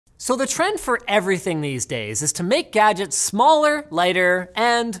So the trend for everything these days is to make gadgets smaller, lighter,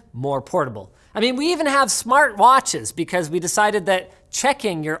 and more portable. I mean, we even have smart watches because we decided that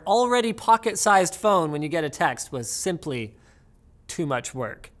checking your already pocket-sized phone when you get a text was simply too much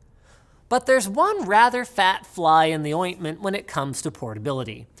work. But there's one rather fat fly in the ointment when it comes to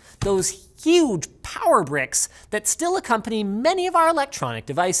portability. Those huge power bricks that still accompany many of our electronic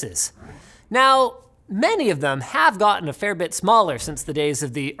devices. Now, many of them have gotten a fair bit smaller since the days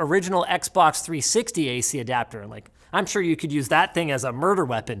of the original Xbox 360 AC adapter. Like, I'm sure you could use that thing as a murder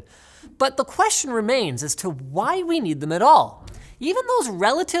weapon. But the question remains as to why we need them at all. Even those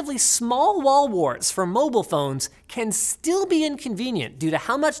relatively small wall warts for mobile phones can still be inconvenient due to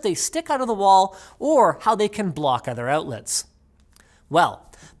how much they stick out of the wall or how they can block other outlets.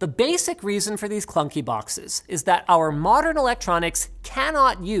 Well, the basic reason for these clunky boxes is that our modern electronics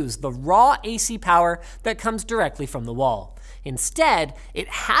cannot use the raw AC power that comes directly from the wall. Instead, it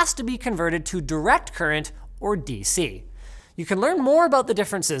has to be converted to direct current or DC. You can learn more about the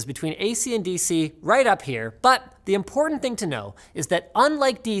differences between AC and DC right up here, but the important thing to know is that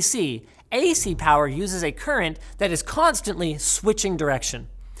unlike DC, AC power uses a current that is constantly switching direction.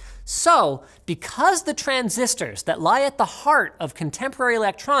 So, because the transistors that lie at the heart of contemporary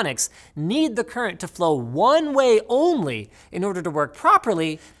electronics need the current to flow one way only in order to work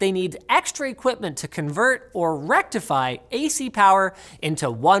properly, they need extra equipment to convert or rectify AC power into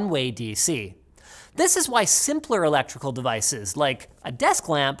one-way DC. This is why simpler electrical devices, like a desk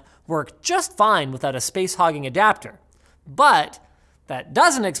lamp, work just fine without a space-hogging adapter. But that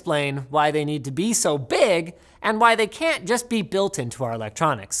doesn't explain why they need to be so big and why they can't just be built into our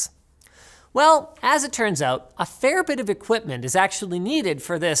electronics. Well, as it turns out, a fair bit of equipment is actually needed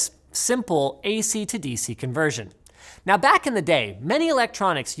for this simple AC to DC conversion. Now, back in the day, many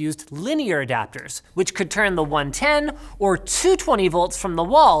electronics used linear adapters, which could turn the 110 or 220 volts from the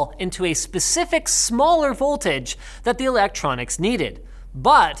wall into a specific smaller voltage that the electronics needed.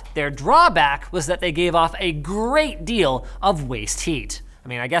 But their drawback was that they gave off a great deal of waste heat. I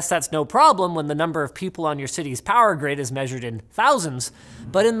mean, I guess that's no problem when the number of people on your city's power grid is measured in thousands,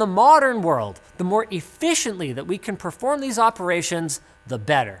 but in the modern world, the more efficiently that we can perform these operations, the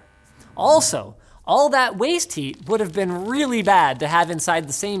better. Also, all that waste heat would have been really bad to have inside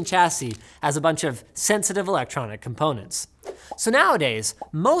the same chassis as a bunch of sensitive electronic components. So nowadays,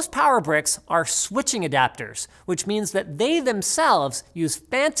 most power bricks are switching adapters, which means that they themselves use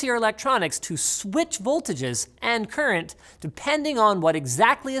fancier electronics to switch voltages and current depending on what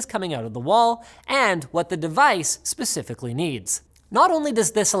exactly is coming out of the wall and what the device specifically needs. Not only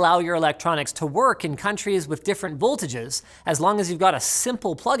does this allow your electronics to work in countries with different voltages, as long as you've got a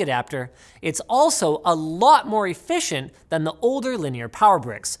simple plug adapter, it's also a lot more efficient than the older linear power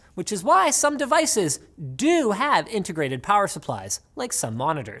bricks, which is why some devices do have integrated power supplies, like some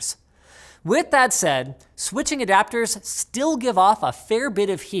monitors. With that said, switching adapters still give off a fair bit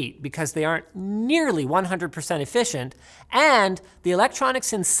of heat because they aren't nearly 100% efficient, and the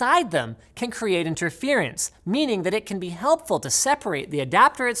electronics inside them can create interference, meaning that it can be helpful to separate the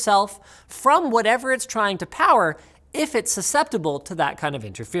adapter itself from whatever it's trying to power if it's susceptible to that kind of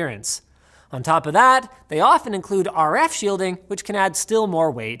interference. On top of that, they often include RF shielding, which can add still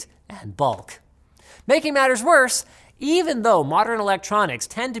more weight and bulk. Making matters worse, even though modern electronics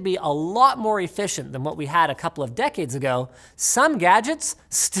tend to be a lot more efficient than what we had a couple of decades ago, some gadgets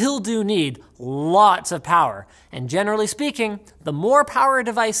still do need lots of power. And generally speaking, the more power a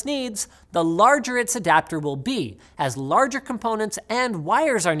device needs, the larger its adapter will be, as larger components and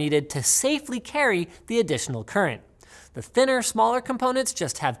wires are needed to safely carry the additional current. The thinner, smaller components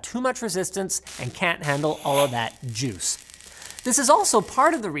just have too much resistance and can't handle all of that juice. This is also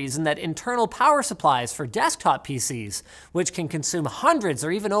part of the reason that internal power supplies for desktop PCs, which can consume hundreds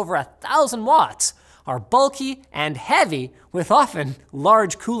or even over 1,000 watts, are bulky and heavy with often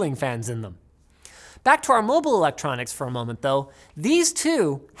large cooling fans in them. Back to our mobile electronics for a moment though, these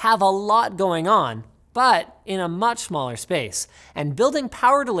too have a lot going on, but in a much smaller space, and building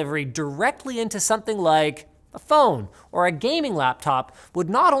power delivery directly into something like a phone or a gaming laptop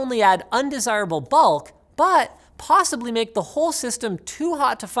would not only add undesirable bulk, but possibly make the whole system too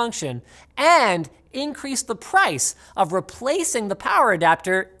hot to function and increase the price of replacing the power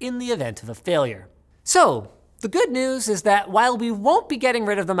adapter in the event of a failure. So, the good news is that while we won't be getting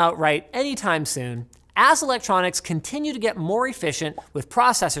rid of them outright anytime soon, as electronics continue to get more efficient with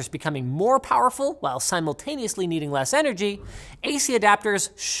processors becoming more powerful while simultaneously needing less energy, AC adapters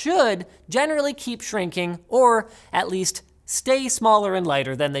should generally keep shrinking or at least stay smaller and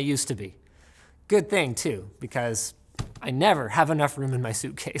lighter than they used to be. Good thing too, because I never have enough room in my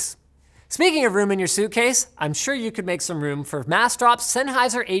suitcase. Speaking of room in your suitcase, I'm sure you could make some room for Massdrop's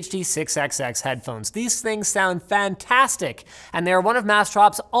Sennheiser HD6XX headphones. These things sound fantastic, and they are one of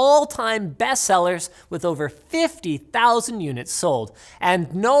Massdrop's all-time bestsellers with over 50,000 units sold.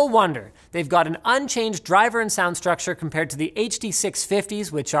 And no wonder, they've got an unchanged driver and sound structure compared to the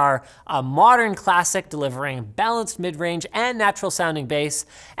HD650s, which are a modern classic delivering balanced mid-range and natural sounding bass.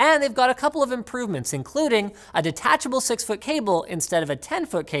 And they've got a couple of improvements, including a detachable 6-foot cable instead of a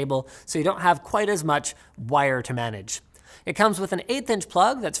 10-foot cable, so you don't have quite as much wire to manage. It comes with an 1/8-inch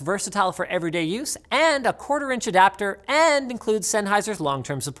plug that's versatile for everyday use and a 1/4-inch adapter, and includes Sennheiser's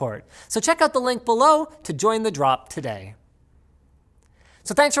long-term support. So check out the link below to join the drop today.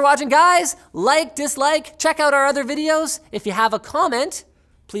 So thanks for watching, guys. Like, dislike, check out our other videos. If you have a comment,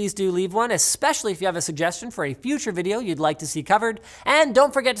 please do leave one, especially if you have a suggestion for a future video you'd like to see covered. And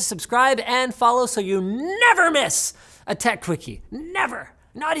don't forget to subscribe and follow so you never miss a Tech Quickie. Never.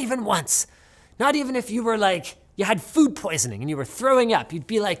 Not even once. Not even if you were like, you had food poisoning and you were throwing up. You'd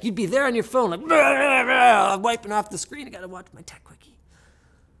be there on your phone like, I'm wiping off the screen. I gotta watch my Tech Quickie.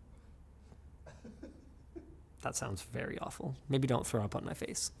 That sounds very awful. Maybe don't throw up on my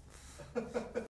face.